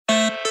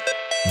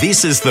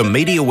This is the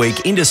Media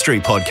Week Industry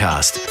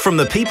Podcast from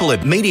the people at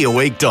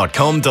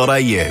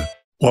MediaWeek.com.au.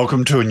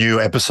 Welcome to a new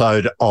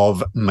episode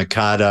of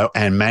Mercado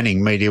and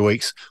Manning Media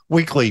Week's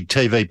weekly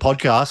TV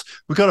podcast.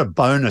 We've got a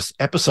bonus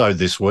episode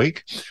this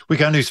week. We're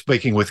going to be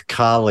speaking with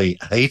Carly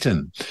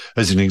Heaton,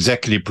 who's an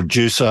executive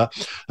producer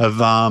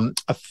of a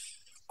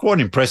quite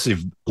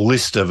impressive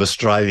list of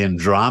Australian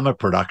drama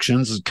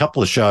productions. A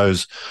couple of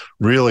shows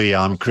really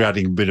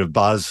creating a bit of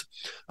buzz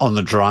on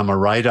the drama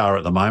radar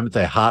at the moment.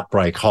 They're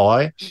Heartbreak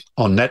High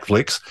on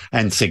Netflix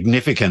and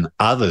Significant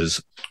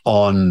Others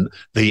on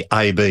the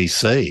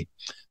ABC.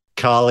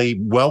 Carly,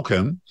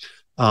 welcome.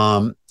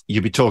 You'll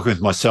be talking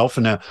with myself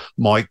and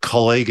my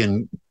colleague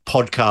and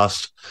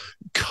podcast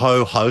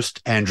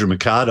co-host, Andrew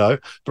Mercado.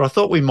 But I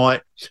thought we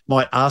might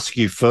ask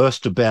you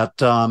first about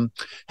how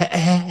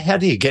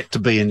do you get to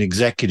be an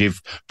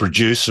executive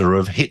producer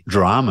of hit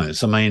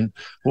dramas? I mean,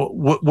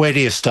 where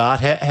do you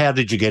start? How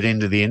did you get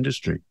into the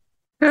industry?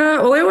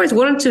 Well, I always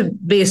wanted to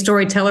be a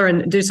storyteller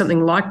and do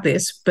something like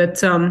this,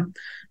 but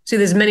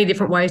there's many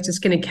different ways to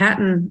skin a cat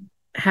and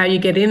how you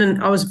get in.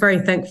 And I was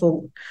very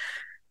thankful,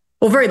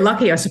 or very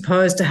lucky, I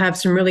suppose, to have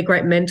some really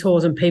great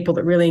mentors and people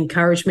that really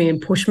encouraged me and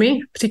pushed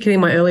me, particularly in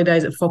my early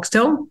days at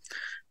Foxtel.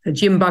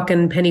 Jim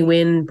Buchan, Penny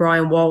Wynn,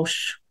 Brian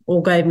Walsh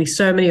all gave me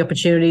so many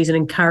opportunities and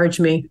encouraged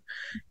me,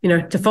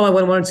 to follow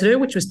what I wanted to do,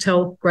 which was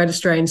tell great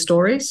Australian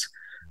stories.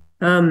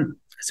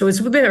 So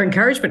it's a bit of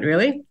encouragement,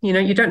 really.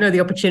 You don't know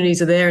the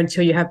opportunities are there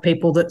until you have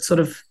people that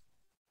sort of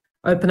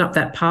open up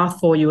that path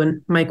for you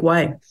and make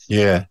way.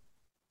 Yeah.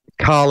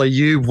 Carly,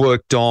 you've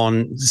worked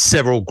on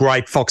several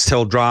great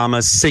Foxtel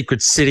dramas,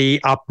 Secret City,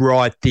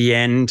 Upright, The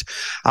End.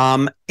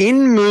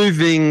 In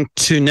moving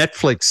to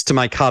Netflix to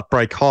make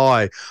Heartbreak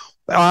High,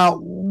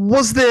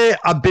 was there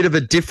a bit of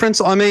a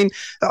difference? I mean,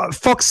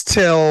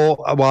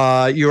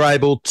 Foxtel, you're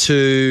able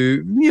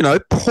to,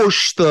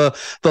 push the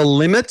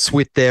limits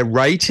with their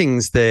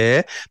ratings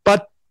there,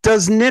 but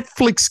does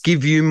Netflix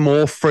give you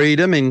more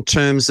freedom in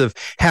terms of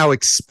how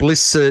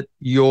explicit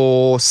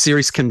your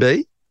series can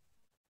be?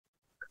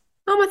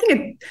 I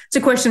think it's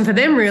a question for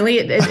them, really.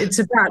 It's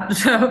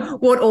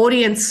about what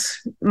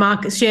audience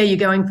market share you're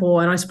going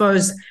for. And I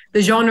suppose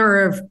the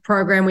genre of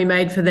program we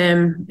made for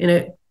them in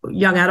a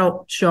young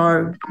adult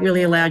show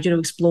really allowed you to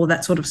explore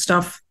that sort of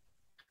stuff.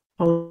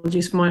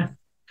 Apologies for my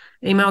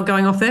email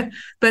going off there.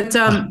 But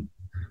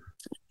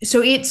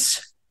so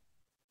it's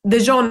the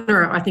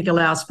genre, I think,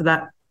 allows for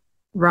that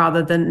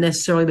rather than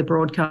necessarily the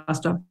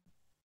broadcaster.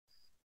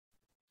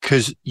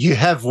 Because you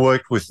have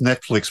worked with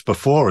Netflix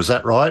before, is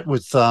that right?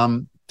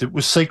 It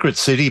was Secret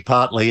City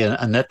partly a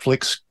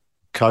Netflix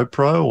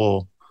co-pro,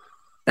 or?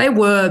 They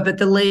were, but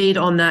the lead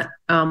on that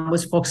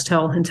was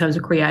Foxtel in terms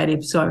of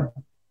creative. So,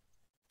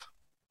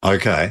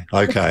 okay.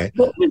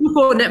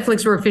 Before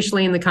Netflix were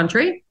officially in the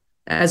country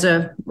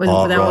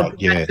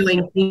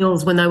doing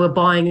deals when they were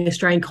buying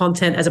Australian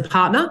content as a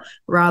partner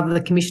rather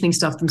than commissioning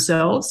stuff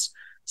themselves.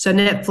 So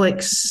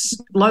Netflix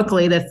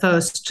locally, their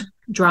first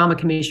drama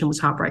commission was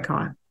Heartbreak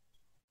High.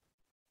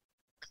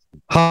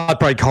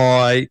 Heartbreak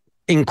High.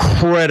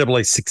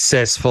 Incredibly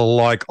successful,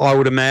 like I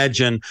would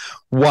imagine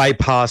way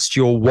past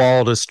your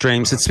wildest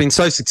dreams. It's been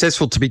so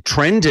successful to be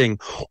trending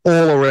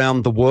all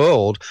around the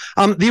world.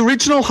 The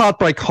original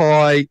Heartbreak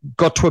High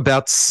got to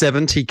about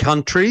 70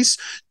 countries.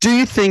 Do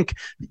you think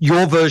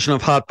your version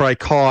of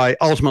Heartbreak High,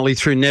 ultimately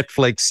through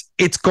Netflix,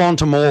 it's gone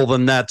to more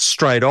than that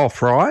straight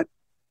off, right?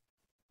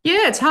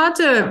 Yeah, it's hard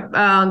to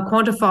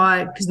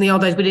quantify because in the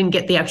old days we didn't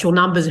get the actual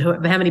numbers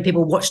of how many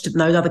people watched it in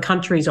those other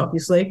countries,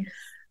 obviously.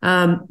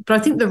 But I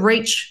think the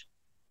reach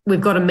we've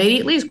got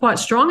immediately is quite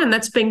strong, and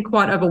that's been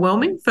quite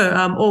overwhelming for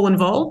all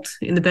involved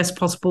in the best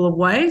possible of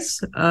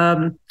ways.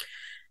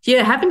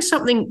 Having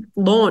something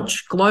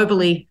launch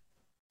globally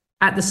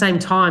at the same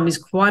time is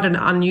quite an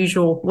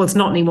unusual, well, it's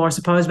not anymore, I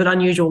suppose, but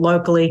unusual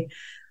locally.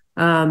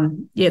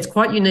 It's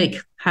quite unique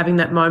having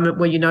that moment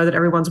where you know that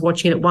everyone's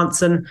watching it at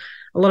once, and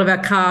a lot of our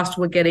cast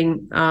were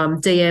getting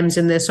DMs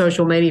in their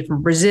social media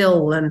from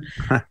Brazil, and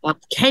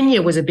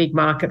Kenya was a big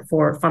market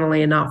for it,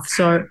 funnily enough.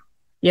 So,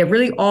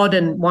 really odd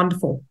and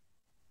wonderful.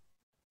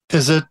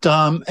 Is it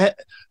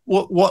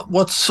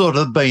what's sort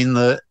of been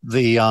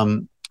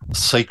the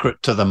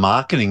secret to the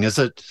marketing? Is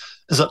it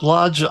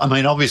large? I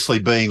mean, obviously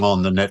being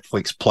on the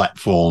Netflix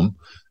platform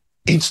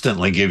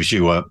instantly gives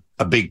you a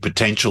big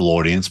potential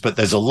audience, but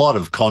there's a lot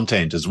of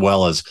content as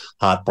well as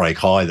Heartbreak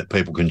High that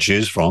people can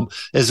choose from.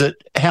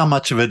 How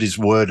much of it is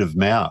word of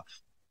mouth?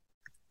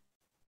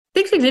 I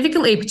think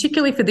significantly,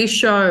 particularly for this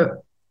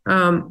show,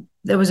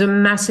 there was a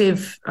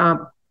massive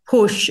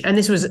push, and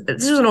this was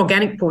an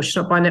organic push,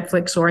 not by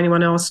Netflix or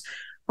anyone else,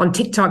 on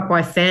TikTok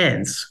by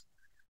fans.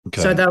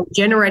 Okay. So they were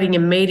generating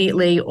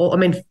immediately.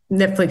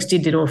 Netflix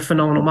did a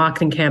phenomenal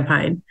marketing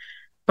campaign,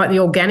 but the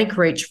organic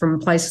reach from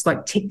places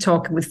like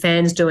TikTok with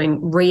fans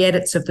doing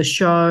re-edits of the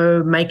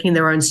show, making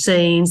their own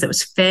scenes. There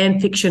was fan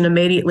fiction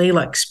immediately,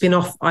 like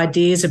spin-off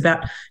ideas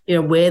about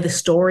where the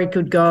story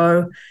could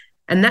go,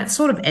 and that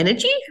sort of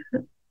energy,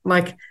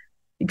 like.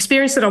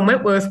 Experienced it on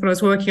Wentworth when I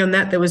was working on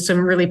that. There was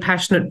some really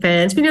passionate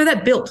fans, but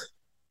that built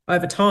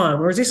over time.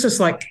 Whereas this was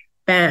like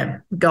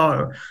bam,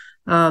 go.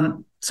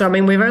 So I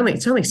mean,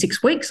 it's only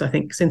 6 weeks, I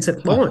think, since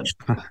it launched.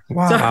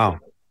 Wow.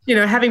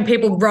 So, having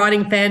people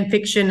writing fan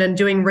fiction and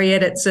doing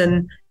re-edits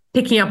and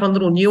picking up on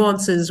little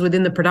nuances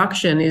within the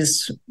production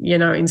is,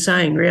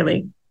 insane,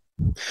 really.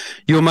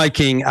 You're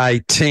making a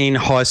teen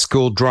high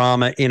school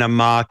drama in a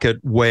market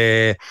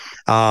where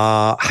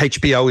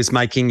HBO is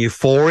making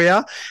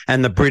Euphoria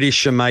and the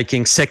British are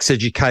making Sex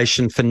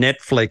Education for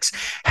Netflix.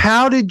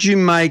 How did you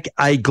make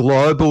a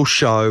global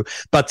show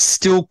but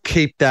still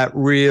keep that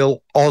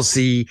real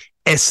Aussie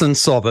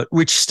essence of it,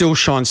 which still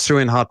shines through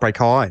in Heartbreak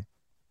High?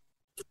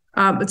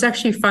 It's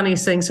actually funny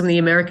seeing some of the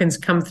Americans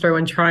come through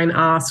and try and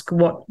ask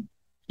what,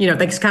 they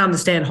just can't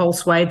understand whole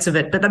swathes of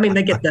it. But I mean,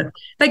 they get the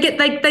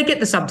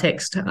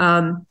subtext,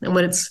 and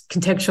when it's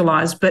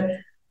contextualized. But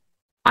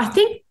I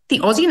think the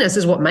Aussiness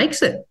is what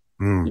makes it.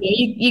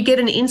 You get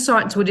an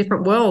insight into a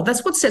different world.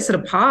 That's what sets it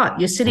apart.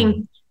 You're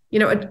sitting,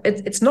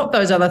 it's not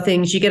those other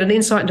things. You get an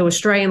insight into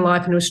Australian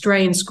life, into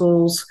Australian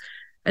schools,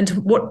 and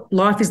to what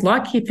life is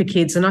like here for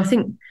kids. And I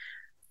think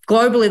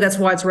globally, that's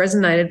why it's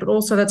resonated, but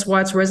also that's why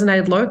it's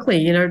resonated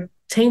locally.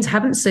 Teens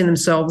haven't seen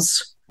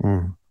themselves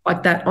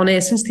like that on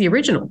air since the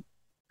original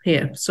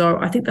here. So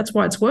I think that's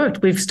why it's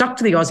worked. We've stuck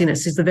to the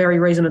Aussiness is the very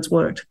reason it's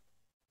worked.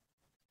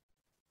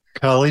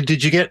 Carly,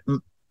 did you get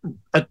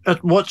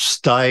at what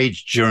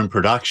stage during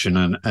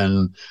production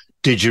and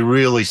did you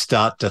really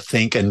start to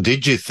think, and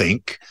did you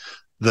think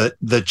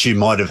that you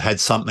might have had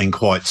something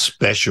quite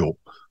special?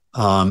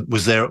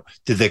 Did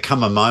there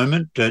come a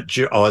moment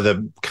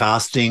either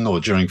casting or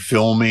during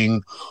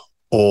filming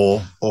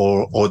or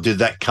did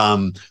that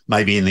come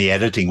maybe in the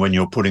editing when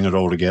you're putting it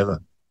all together?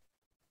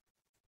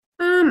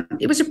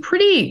 It was a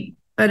pretty,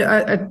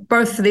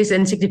 both for these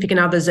Insignificant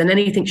Others and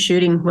anything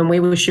shooting when we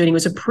were shooting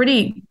was a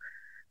pretty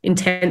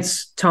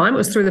intense time. It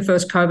was through the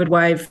first COVID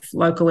wave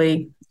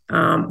locally,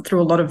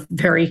 through a lot of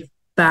very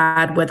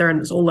bad weather, and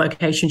it was all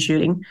location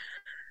shooting.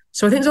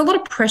 So I think there's a lot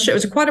of pressure. It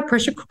was quite a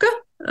pressure cooker.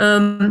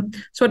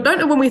 So I don't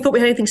know when we thought we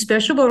had anything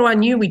special, but what I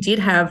knew we did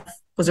have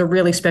was a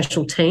really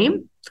special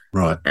team.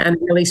 Right. And a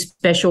really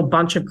special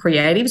bunch of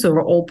creatives that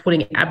were all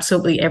putting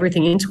absolutely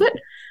everything into it.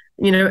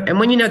 And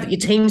when you know that your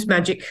team's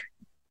magic,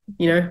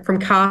 from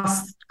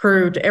cast,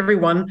 crew to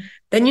everyone,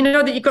 then you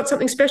know that you've got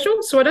something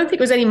special. So I don't think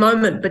it was any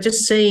moment, but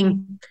just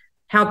seeing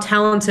how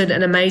talented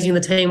and amazing the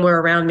team were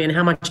around me and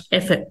how much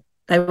effort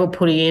they were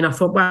putting in, I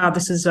thought, wow,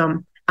 this is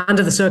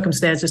under the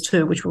circumstances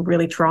too, which were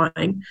really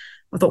trying.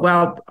 I thought,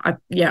 wow,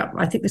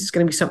 I think this is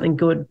going to be something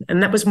good.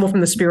 And that was more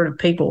from the spirit of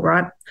people,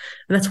 right?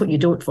 And that's what you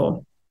do it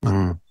for.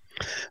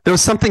 There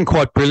was something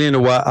quite brilliant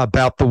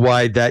about the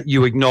way that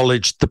you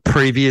acknowledged the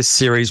previous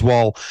series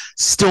while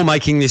still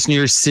making this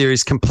new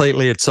series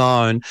completely its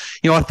own.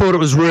 I thought it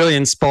was really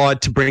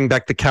inspired to bring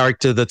back the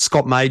character that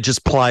Scott Majors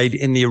played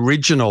in the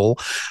original,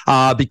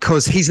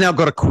 because he's now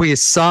got a queer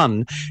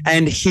son,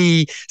 and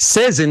he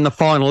says in the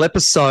final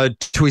episode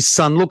to his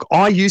son, look,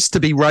 I used to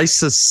be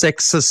racist,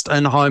 sexist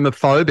and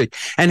homophobic,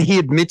 and he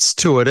admits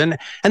to it. And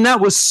that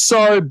was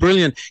so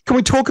brilliant. Can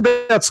we talk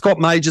about Scott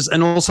Majors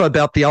and also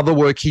about the other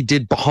work he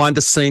did behind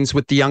the scenes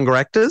with the younger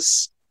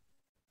actors?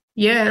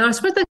 Yeah, and I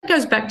suppose that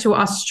goes back to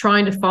us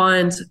trying to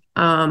find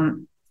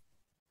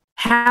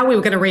how we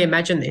were going to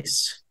reimagine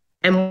this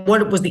and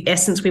what was the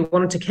essence we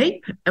wanted to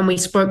keep. And we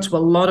spoke to a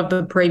lot of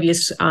the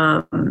previous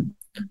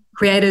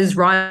creators,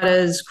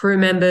 writers, crew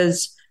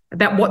members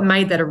about what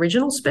made that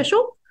original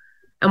special.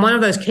 And one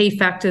of those key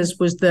factors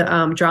was the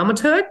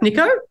dramaturg,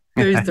 Nico,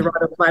 who's the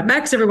writer of Mad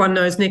Max. Everyone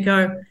knows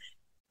Nico.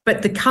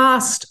 But the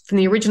cast from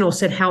the original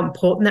said how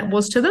important that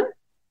was to them.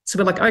 So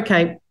we're like,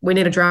 okay, we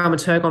need a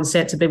dramaturg on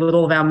set to be with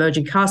all of our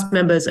emerging cast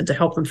members and to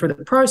help them through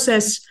the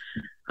process.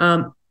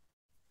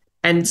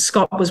 And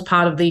Scott was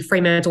part of the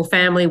Fremantle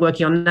family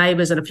working on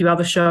Neighbours and a few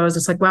other shows.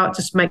 It's like, wow, it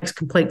just makes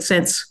complete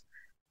sense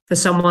for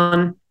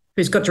someone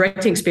who's got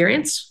directing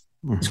experience,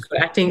 who's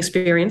got acting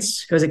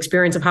experience, who has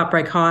experience of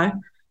Heartbreak High,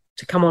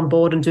 to come on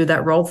board and do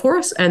that role for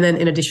us. And then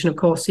in addition, of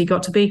course, he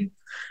got to be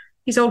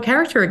his old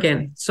character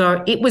again.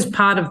 So it was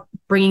part of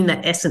bringing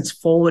that essence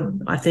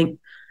forward, I think.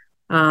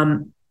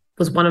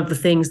 Was one of the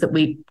things that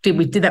we did.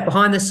 We did that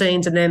behind the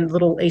scenes, and then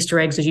little Easter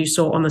eggs, as you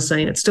saw on the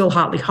scene. It's still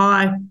Hartley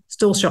High,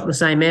 still shot in the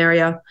same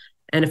area,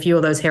 and a few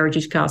of those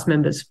heritage cast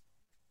members.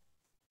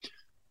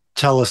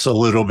 Tell us a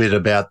little bit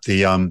about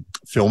the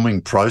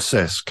filming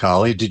process,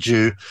 Carly. Did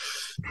you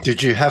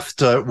have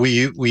to? Were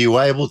you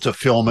able to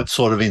film it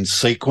sort of in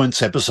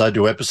sequence, episode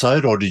to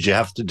episode, or did you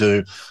have to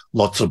do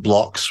lots of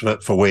blocks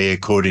for where you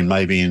could,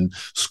 maybe in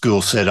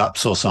school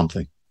setups or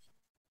something?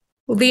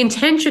 Well, the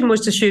intention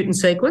was to shoot in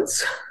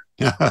sequence.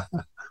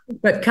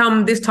 But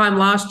come this time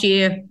last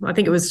year, I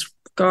think it was,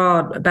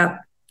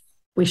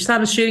 we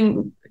started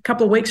shooting a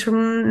couple of weeks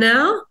from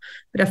now,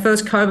 but our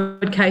first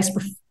COVID case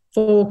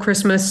before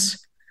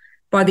Christmas.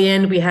 By the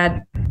end, we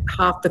had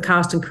half the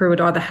cast and crew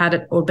had either had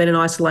it or been in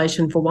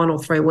isolation for 1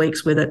 or 3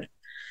 weeks with it.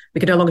 We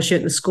could no longer shoot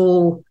in the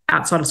school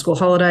outside of school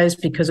holidays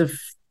because of,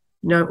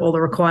 all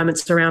the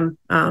requirements around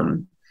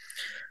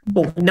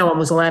well, no one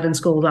was allowed in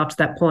schools after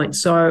that point.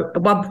 So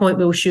at one point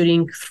we were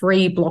shooting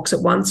 3 blocks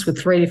at once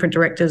with 3 different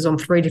directors on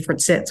 3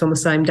 different sets on the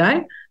same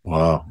day.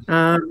 Wow.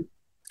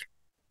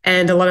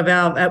 And a lot of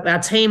our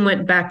team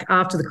went back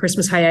after the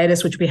Christmas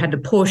hiatus, which we had to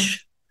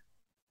push.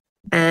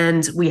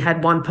 And we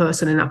had one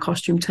person in our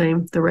costume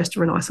team. The rest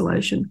are in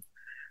isolation.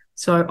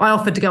 So I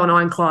offered to go and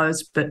iron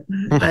clothes, but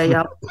they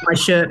my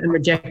shirt and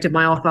rejected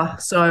my offer.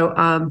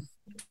 So,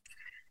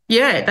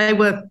 they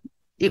were.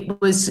 It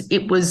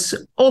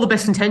was all the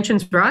best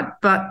intentions, right?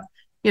 But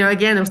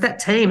again, it was that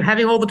team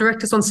having all the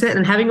directors on set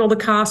and having all the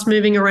cast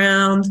moving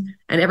around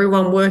and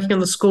everyone working on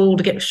the school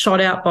to get shot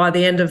out by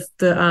the end of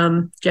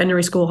the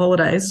January school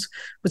holidays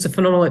was a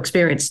phenomenal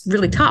experience.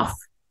 Really tough,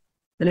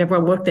 and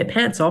everyone worked their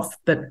pants off,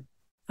 but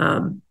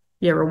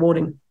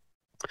rewarding.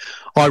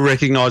 I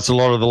recognised a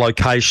lot of the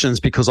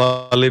locations because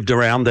I lived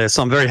around there.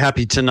 So I'm very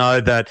happy to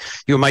know that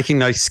you're making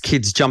those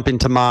kids jump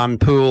into Marn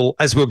Pool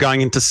as we're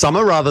going into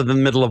summer rather than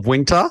the middle of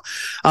winter.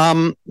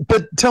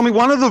 But tell me,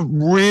 one of the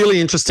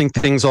really interesting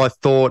things I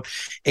thought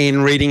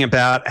in reading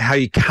about how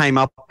you came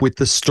up with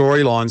the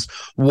storylines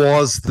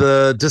was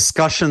the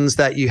discussions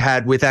that you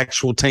had with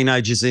actual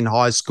teenagers in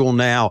high school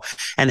now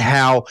and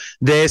how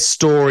their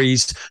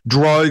stories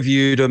drove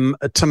you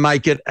to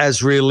make it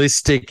as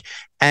realistic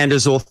and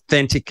as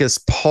authentic as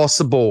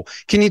possible.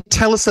 Can you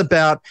tell us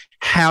about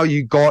how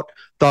you got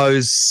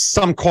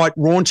some quite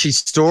raunchy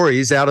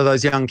stories out of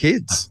those young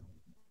kids?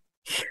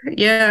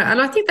 Yeah,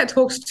 and I think that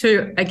talks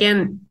to,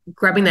 again,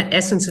 grabbing that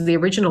essence of the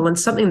original, and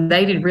something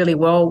they did really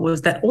well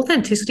was that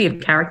authenticity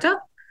of character.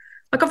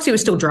 Like, obviously it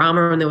was still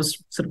drama and there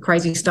was sort of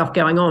crazy stuff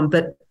going on,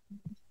 but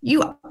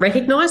you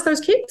recognise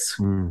those kids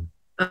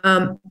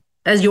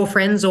as your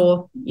friends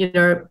or,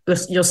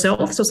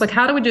 yourself. So it's like,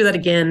 how do we do that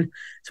again?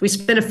 So we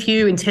spent a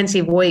few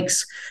intensive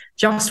weeks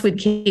just with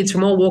kids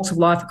from all walks of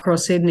life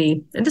across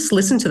Sydney and just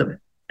listened to them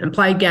and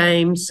played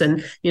games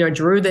and,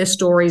 drew their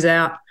stories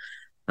out.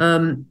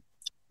 And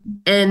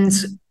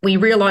we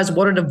realised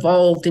what had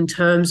evolved in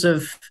terms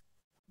of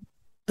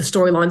the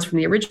storylines from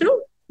the original,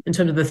 in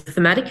terms of the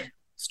thematic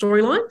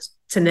storylines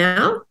to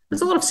now.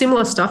 There's a lot of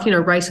similar stuff,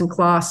 race and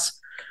class,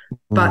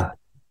 but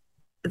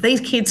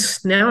these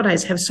kids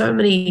nowadays have so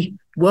many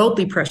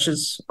worldly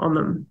pressures on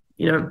them,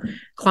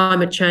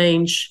 climate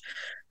change,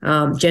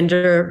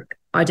 gender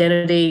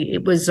identity.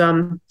 It was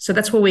so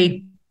that's where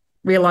we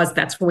realised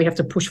that's where we have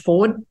to push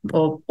forward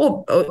or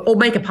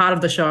make a part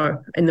of the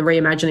show in the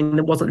reimagining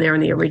that wasn't there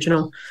in the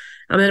original.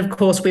 And then, of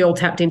course, we all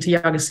tapped into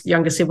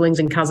younger siblings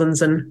and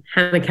cousins, and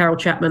Hannah Carroll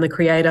Chapman, the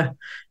creator,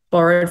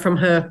 borrowed from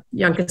her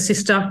younger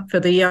sister for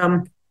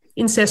the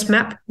incest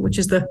map, which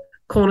is the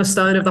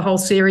cornerstone of the whole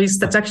series.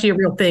 That's actually a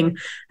real thing,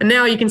 and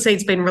now you can see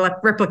it's been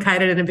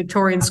replicated in a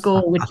Victorian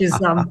school, which is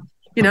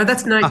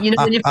that's no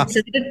when you've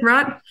considered it,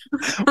 right?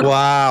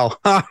 Wow.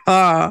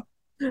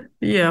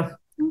 Yeah,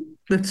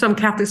 some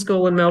Catholic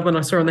school in Melbourne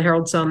I saw in the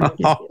Herald Sun.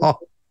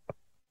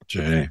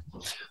 Gee.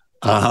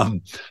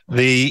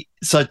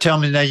 So tell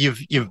me now,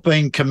 you've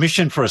been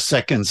commissioned for a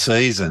second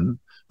season.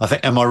 I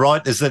think, am I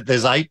right? Is that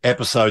there's 8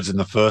 episodes in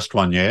the first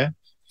one? Yeah.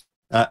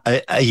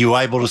 Are you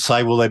able to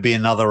say, will there be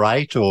another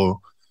 8 or?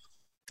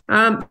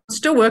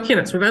 Still working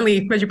on it. So we've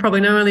only, as you probably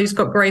know, only just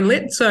got green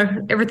lit. So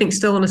everything's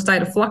still in a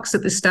state of flux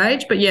at this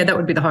stage. But yeah, that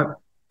would be the hope.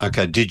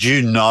 Okay. Did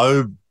you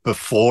know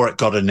before it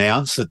got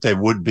announced that there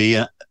would be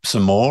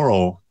some more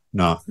or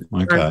no?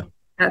 Okay.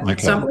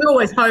 Okay. So we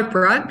always hope,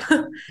 right?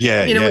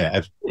 Yeah,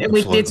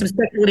 we did some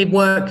speculative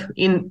work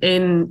in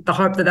the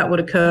hope that would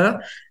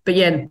occur. But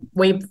yeah,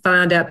 we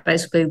found out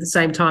basically at the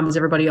same time as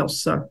everybody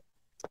else. So.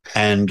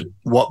 And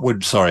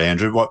sorry,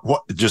 Andrew,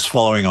 what just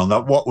following on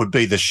that, what would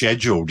be the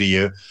schedule? Do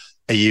you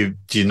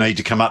need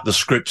to come up the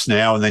scripts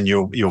now and then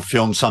you'll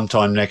film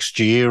sometime next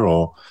year,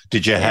 or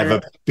did you have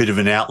a bit of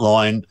an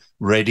outline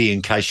ready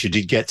in case you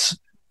did get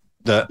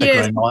the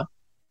green light?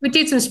 We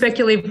did some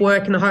speculative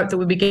work in the hope that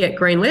we would get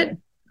green lit.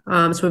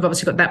 So we've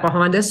obviously got that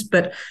behind us,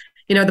 but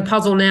the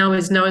puzzle now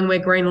is knowing where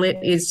green lit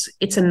is.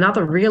 It's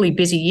another really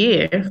busy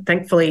year,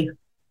 thankfully,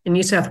 in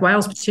New South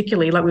Wales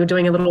particularly. Like, we were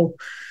doing a little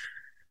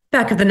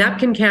back of the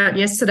napkin count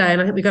yesterday, and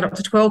I think we got up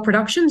to 12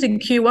 productions in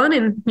Q1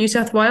 in New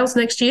South Wales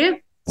next year.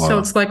 Wow. So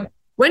it's like,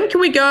 when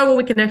can we go where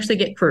we can actually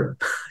get crew?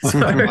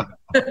 So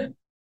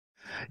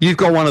You've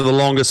got one of the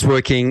longest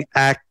working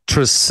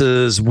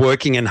actresses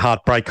working in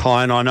Heartbreak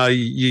High, and I know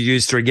you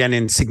used her again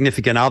in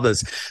Significant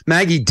Others.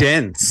 Maggie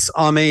Dents.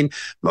 I mean,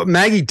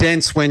 Maggie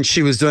Dents, when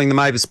she was doing the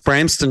Mavis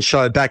Bramston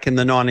show back in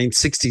the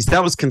 1960s,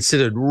 that was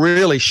considered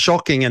really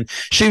shocking, and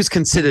she was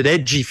considered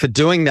edgy for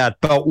doing that.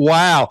 But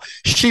wow,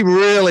 she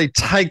really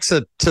takes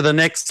it to the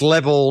next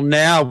level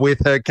now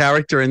with her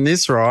character in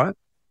this, right?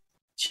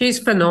 She's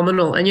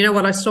phenomenal. And you know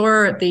what? I saw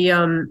her at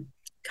the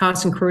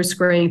cast and crew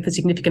screening for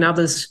Significant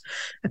Others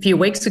a few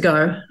weeks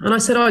ago. And I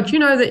said, oh, do you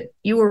know that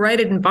you were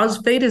rated in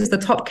BuzzFeed as the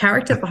top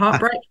character for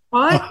Heartbreak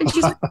High? And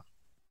she's like, I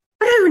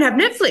don't even have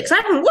Netflix.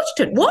 I haven't watched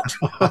it. What?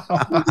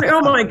 I was like,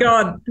 oh, my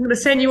God, I'm going to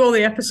send you all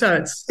the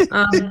episodes.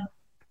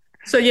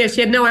 So, yeah, she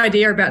had no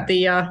idea about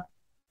the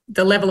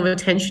level of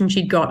attention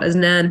she'd got as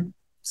Nan.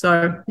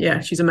 So, yeah,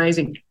 she's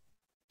amazing.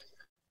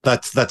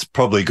 That's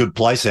probably a good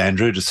place,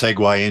 Andrew, to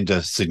segue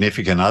into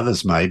Significant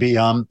Others. Maybe.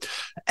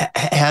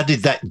 How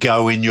did that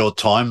go in your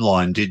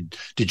timeline?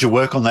 Did you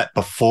work on that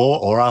before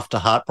or after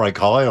Heartbreak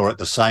High, or at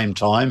the same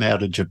time? How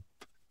did you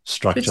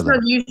structure It's that? an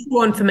unusual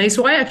one for me.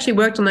 So I actually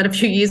worked on that a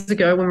few years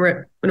ago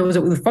when it was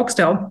with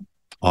Foxtel.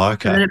 Oh,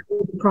 okay. And then it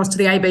moved across to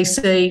the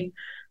ABC,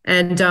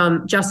 and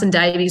Justin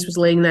Davies was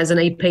leading as an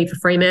EP for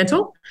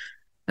Fremantle.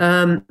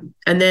 And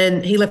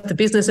then he left the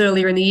business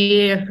earlier in the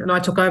year, and I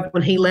took over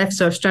when he left,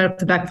 so straight off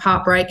the back of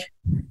Heartbreak.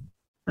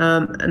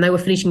 And they were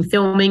finishing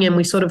filming, and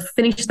we sort of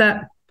finished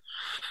that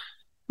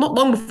not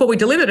long before we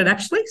delivered it,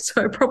 actually,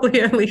 so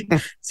probably only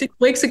 6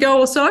 weeks ago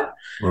or so.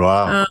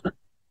 Wow.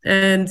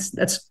 And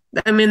that's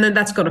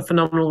got a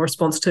phenomenal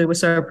response too. We're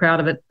so proud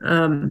of it.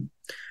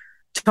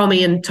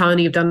 Tommy and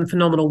Tony have done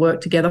phenomenal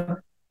work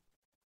together.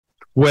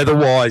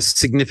 Weather-wise,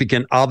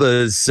 Significant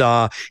Others,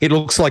 it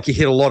looks like you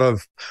hit a lot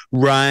of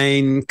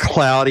rain,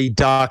 cloudy,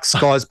 dark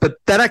skies, but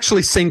that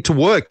actually seemed to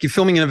work. You're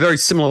filming in a very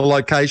similar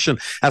location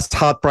as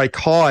Heartbreak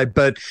High,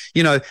 but,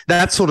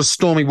 that sort of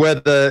stormy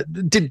weather,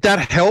 did that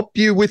help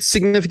you with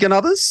Significant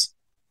Others?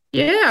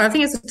 Yeah, I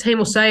think, as the team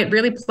will say, it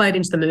really played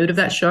into the mood of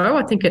that show.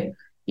 I think it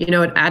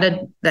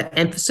added that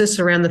emphasis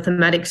around the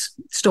thematic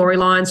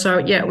storyline. So,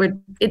 yeah,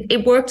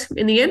 it worked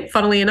in the end,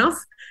 funnily enough.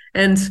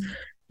 And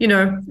you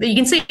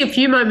can see a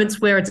few moments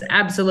where it's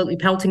absolutely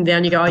pelting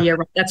down. You go, oh, yeah,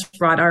 right, that's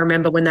right. I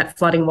remember when that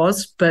flooding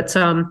was. But it's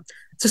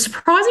a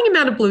surprising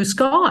amount of blue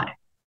sky,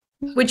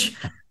 which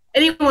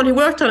anyone who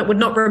worked on it would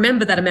not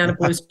remember that amount of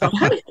blue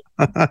sky.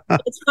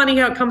 It's funny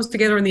how it comes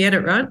together in the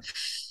edit, right?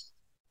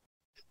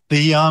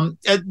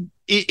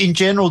 In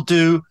general,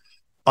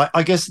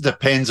 I guess it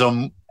depends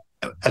on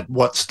at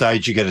what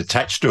stage you get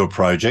attached to a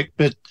project,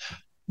 but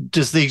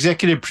does the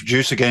executive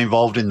producer get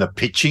involved in the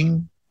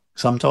pitching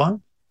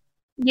sometime?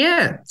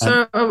 Yeah.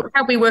 So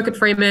how we work at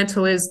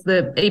Fremantle is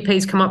the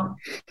EPs come up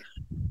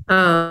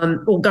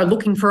or go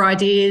looking for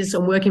ideas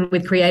and working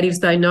with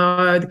creatives they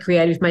know. The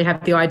creatives may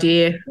have the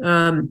idea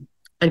and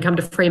come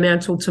to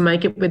Fremantle to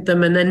make it with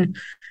them. And then,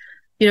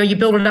 you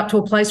build it up to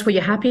a place where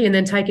you're happy and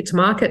then take it to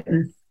market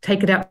and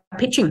take it out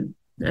pitching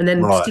and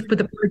then stick with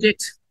the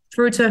project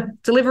through to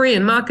delivery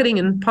and marketing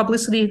and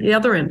publicity at the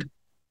other end.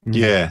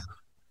 Yeah.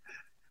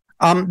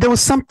 There was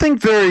something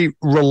very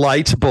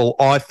relatable,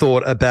 I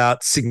thought,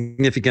 about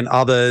Significant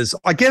Others.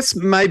 I guess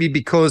maybe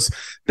because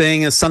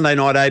being a Sunday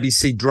night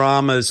ABC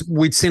dramas,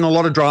 we'd seen a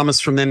lot of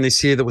dramas from them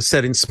this year that were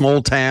set in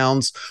small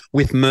towns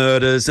with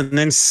murders. And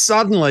then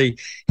suddenly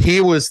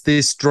here was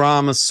this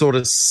drama sort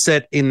of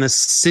set in the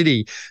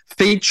city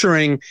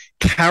featuring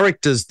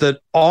characters that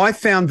I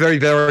found very,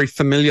 very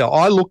familiar.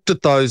 I looked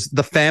at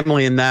the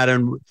family in that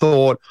and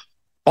thought,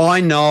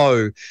 I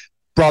know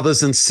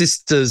brothers and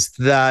sisters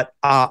that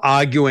are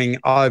arguing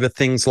over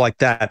things like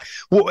that.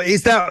 Well,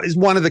 is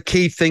one of the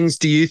key things,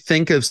 do you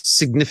think, of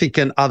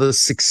Significant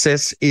Others'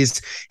 success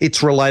is its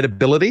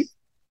relatability?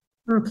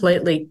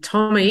 Completely.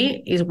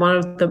 Tommy is one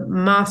of the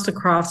master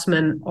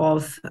craftsmen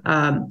of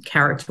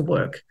character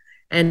work.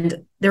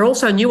 And they're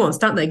also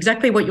nuanced, aren't they?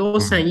 Exactly what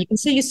you're saying. You can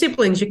see your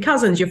siblings, your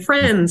cousins, your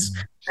friends,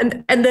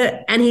 and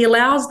he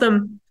allows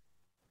them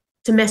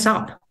to mess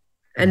up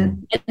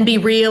and be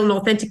real and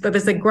authentic. But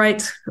there's a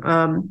great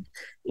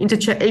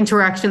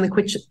interaction in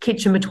the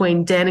kitchen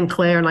between Dan and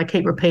Claire, and I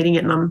keep repeating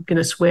it, and I'm going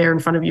to swear in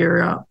front of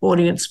your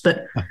audience,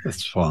 but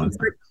that's fine.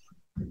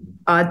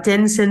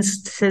 Dan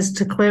says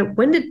to Claire,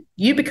 "When did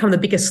you become the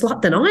bigger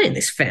slut than I in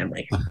this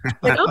family?"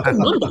 Like, oh,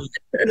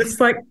 and it's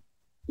like,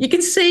 you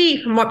can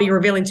see, I might be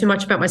revealing too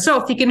much about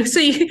myself, you can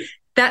see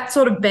that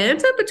sort of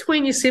banter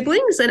between your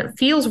siblings, and it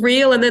feels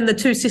real. And then the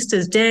two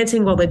sisters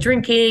dancing while they're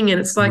drinking,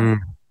 and it's like,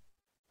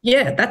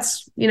 yeah,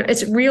 that's,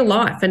 it's real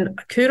life. And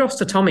kudos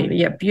to Tommy.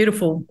 Yeah,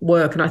 beautiful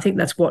work. And I think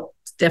that's what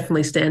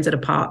definitely stands it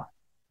apart.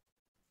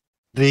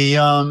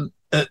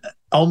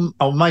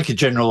 I'll make a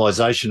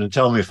generalisation and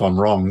tell me if I'm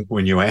wrong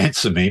when you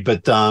answer me,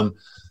 but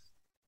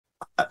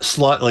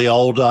slightly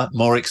older,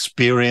 more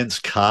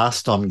experienced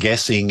cast, I'm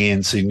guessing,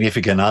 in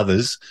Significant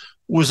Others.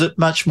 Was it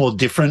much more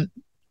different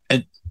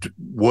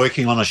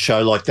working on a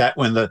show like that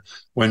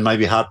when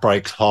maybe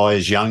Heartbreak High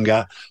is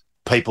younger,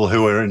 people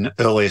who are in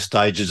earlier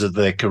stages of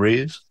their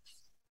careers?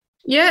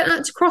 Yeah,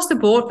 it's across the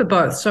board for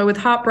both. So with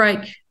Heartbreak,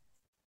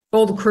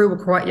 all the crew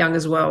were quite young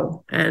as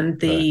well, and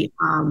the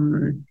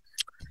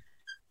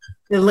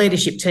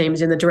leadership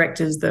teams and the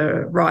directors,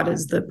 the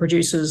writers, the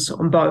producers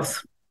on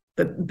both,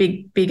 the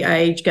big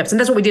age gaps. And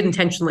that's what we did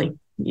intentionally.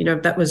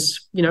 That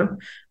was,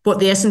 what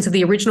the essence of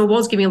the original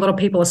was, giving a lot of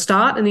people a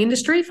start in the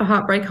industry for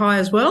Heartbreak High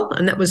as well.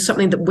 And that was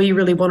something that we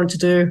really wanted to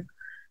do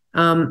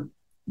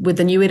with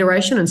the new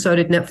iteration, and so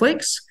did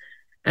Netflix.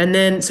 And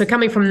then, so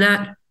coming from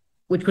that,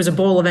 which was a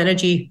ball of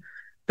energy,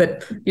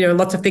 but,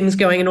 lots of things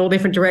going in all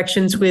different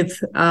directions with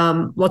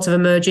lots of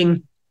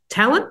emerging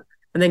talent,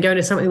 and then going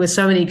to something with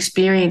so many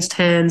experienced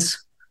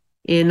hands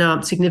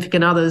in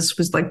Significant Others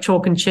was like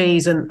chalk and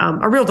cheese, and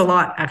a real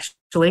delight,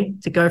 actually,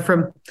 to go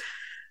from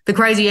the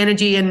crazy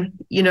energy and,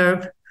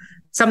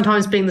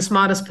 sometimes being the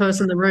smartest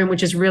person in the room,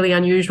 which is really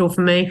unusual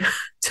for me,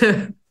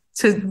 to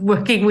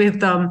working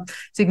with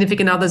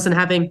Significant Others and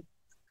having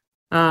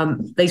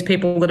these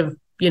people that have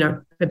been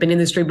in the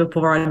industry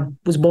before I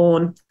was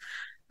born,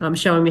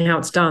 showing me how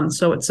it's done.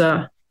 So it's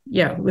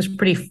it was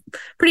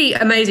pretty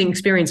amazing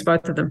experience,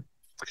 both of them.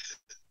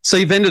 So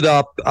you've ended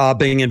up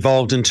being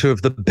involved in two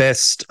of the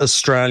best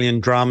Australian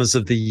dramas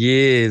of the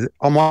year.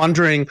 I'm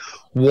wondering,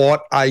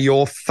 what are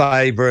your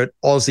favourite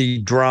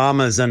Aussie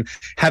dramas, and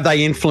have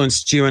they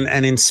influenced you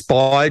and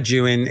inspired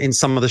you in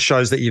some of the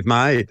shows that you've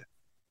made?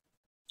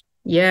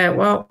 Yeah,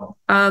 well,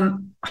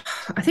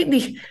 I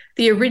think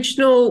the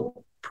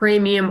original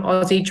premium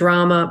Aussie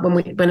drama,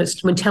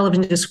 when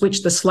television just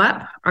switched the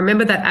slap, I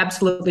remember that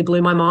absolutely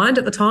blew my mind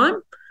at the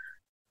time.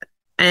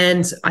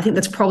 And I think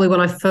that's probably when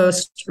I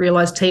first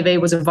realised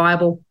TV was a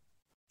viable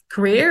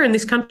career in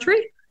this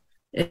country.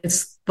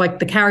 It's like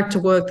the character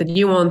work, the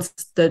nuance,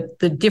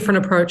 the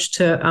different approach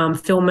to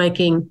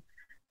filmmaking,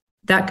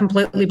 that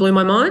completely blew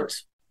my mind.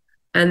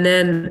 And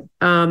then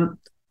I'm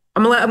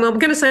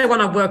going to say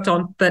one I've worked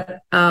on,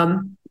 but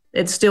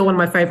it's still one of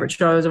my favourite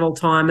shows of all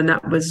time, and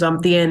that was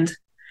The End.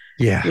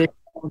 Yeah. With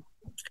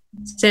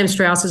Sam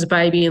Strauss's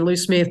baby, and Lou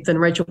Smith and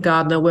Rachel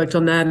Gardner worked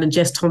on that, and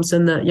Jess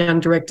Thompson, the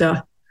young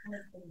director.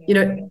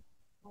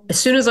 As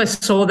soon as I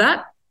saw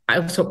that,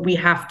 I thought we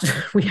have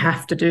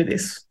to do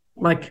this.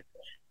 Like,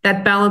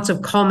 that balance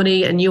of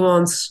comedy and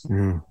nuance.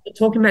 We're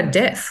talking about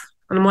death.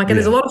 And I'm like, and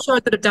there's a lot of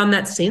shows that have done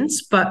that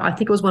since, but I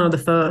think it was one of the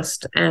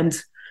first. And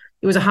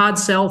it was a hard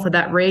sell for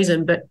that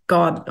reason, but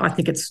God, I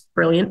think it's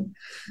brilliant.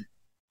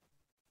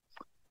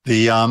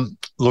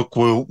 Look,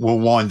 we'll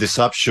wind this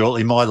up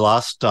shortly. My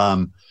last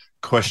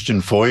question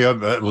for you,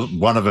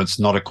 one of it's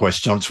not a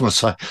question. I just want to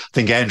say, I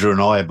think Andrew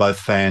and I are both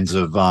fans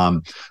of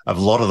a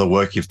lot of the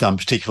work you've done,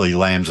 particularly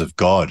Lambs of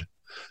God,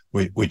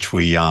 which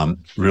we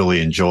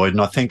really enjoyed.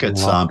 And I think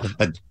it's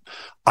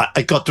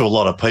it got to a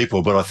lot of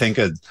people, but I think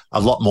a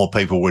lot more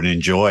people would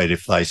enjoy it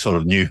if they sort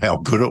of knew how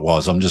good it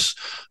was. So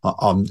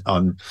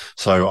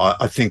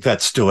I think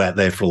that's still out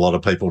there for a lot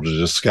of people to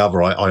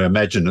discover. I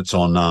imagine it's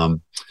on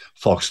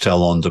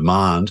Foxtel On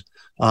Demand.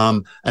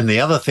 And the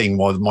other thing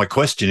was, my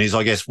question is,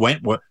 I guess,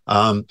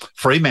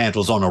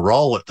 Fremantle's on a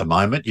roll at the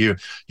moment. You're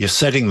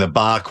setting the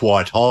bar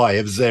quite high.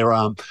 Is there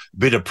a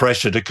bit of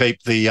pressure to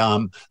keep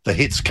the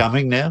hits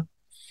coming now?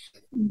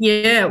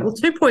 Yeah, well,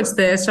 2 points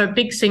there. So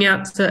big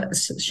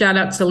shout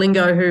out to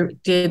Lingo, who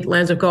did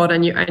Lands of God,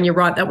 and you're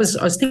right. I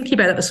was thinking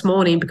about it this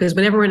morning, because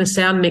whenever we're in a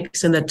sound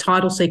mix and the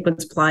title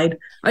sequence played,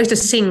 I used to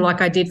sing like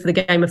I did for the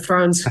Game of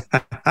Thrones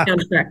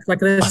soundtrack. Like,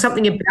 there's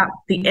something about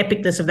the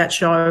epicness of that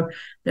show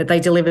that they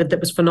delivered that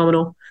was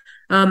phenomenal.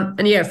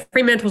 And yeah,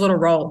 Fremantle's on a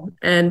roll,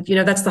 and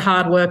that's the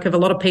hard work of a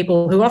lot of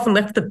people who often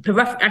who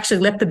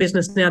actually left the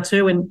business now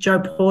too, and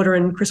Joe Porter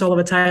and Chris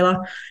Oliver Taylor,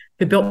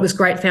 who built this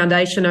great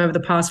foundation over the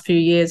past few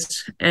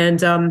years. And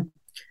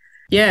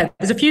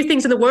there's a few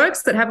things in the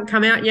works that haven't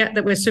come out yet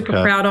that we're super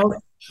proud of.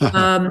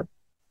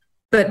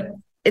 But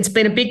it's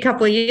been a big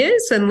couple of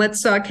years, and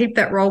let's keep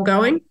that roll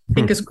going.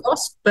 Fingers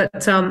crossed. But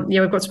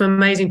we've got some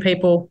amazing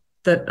people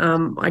that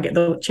I get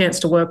the chance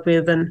to work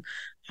with, and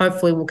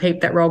hopefully we'll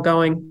keep that roll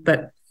going.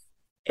 But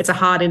it's a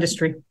hard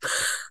industry.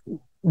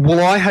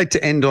 Well, I hate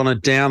to end on a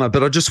downer,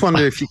 but I just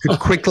wonder if you could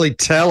quickly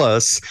tell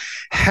us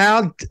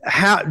how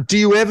do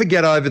you ever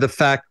get over the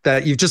fact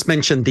that you've just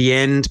mentioned The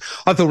End?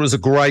 I thought it was a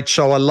great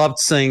show. I loved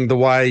seeing the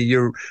way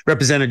you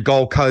represented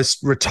Gold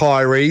Coast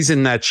retirees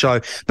in that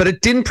show, but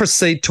it didn't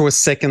proceed to a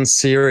second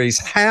series.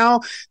 How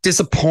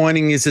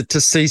disappointing is it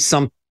to see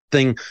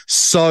something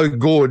so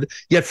good,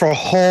 yet for a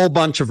whole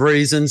bunch of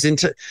reasons,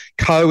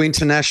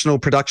 international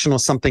production or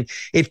something,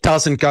 it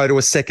doesn't go to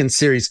a second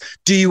series?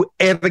 Do you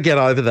ever get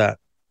over that?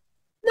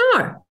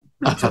 No,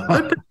 it's an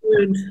open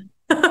wound.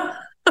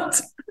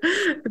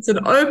 It's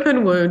an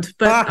open wound,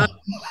 but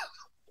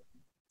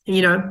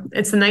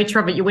it's the nature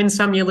of it. You win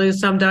some, you lose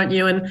some, don't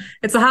you? And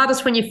it's the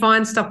hardest when you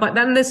find stuff like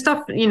that. And there's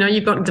stuff,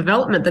 you've got in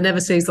development that never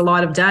sees the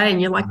light of day,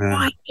 and you're like,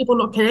 why are people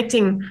not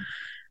connecting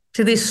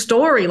to this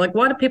story? Like,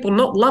 why do people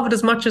not love it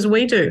as much as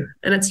we do?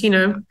 And it's,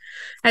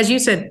 as you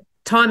said,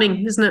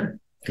 timing, isn't it?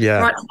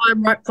 Yeah. Right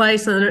time, right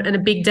place, and a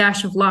big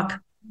dash of luck.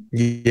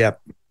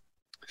 Yep.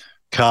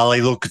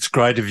 Carly, look, it's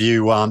great of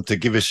you to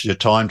give us your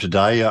time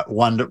today.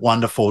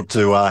 Wonderful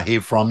to hear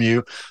from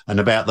you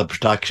and about the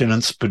production,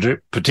 and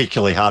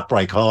particularly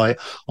Heartbreak High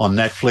on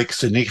Netflix,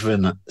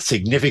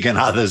 Significant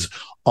Others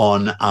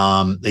on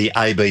the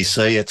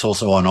ABC. It's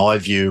also on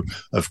iView,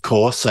 of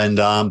course, and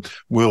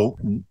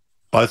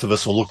both of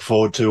us will look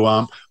forward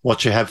to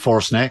what you have for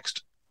us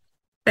next.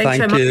 Thanks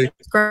so much.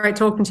 It's great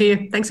talking to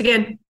you. Thanks again.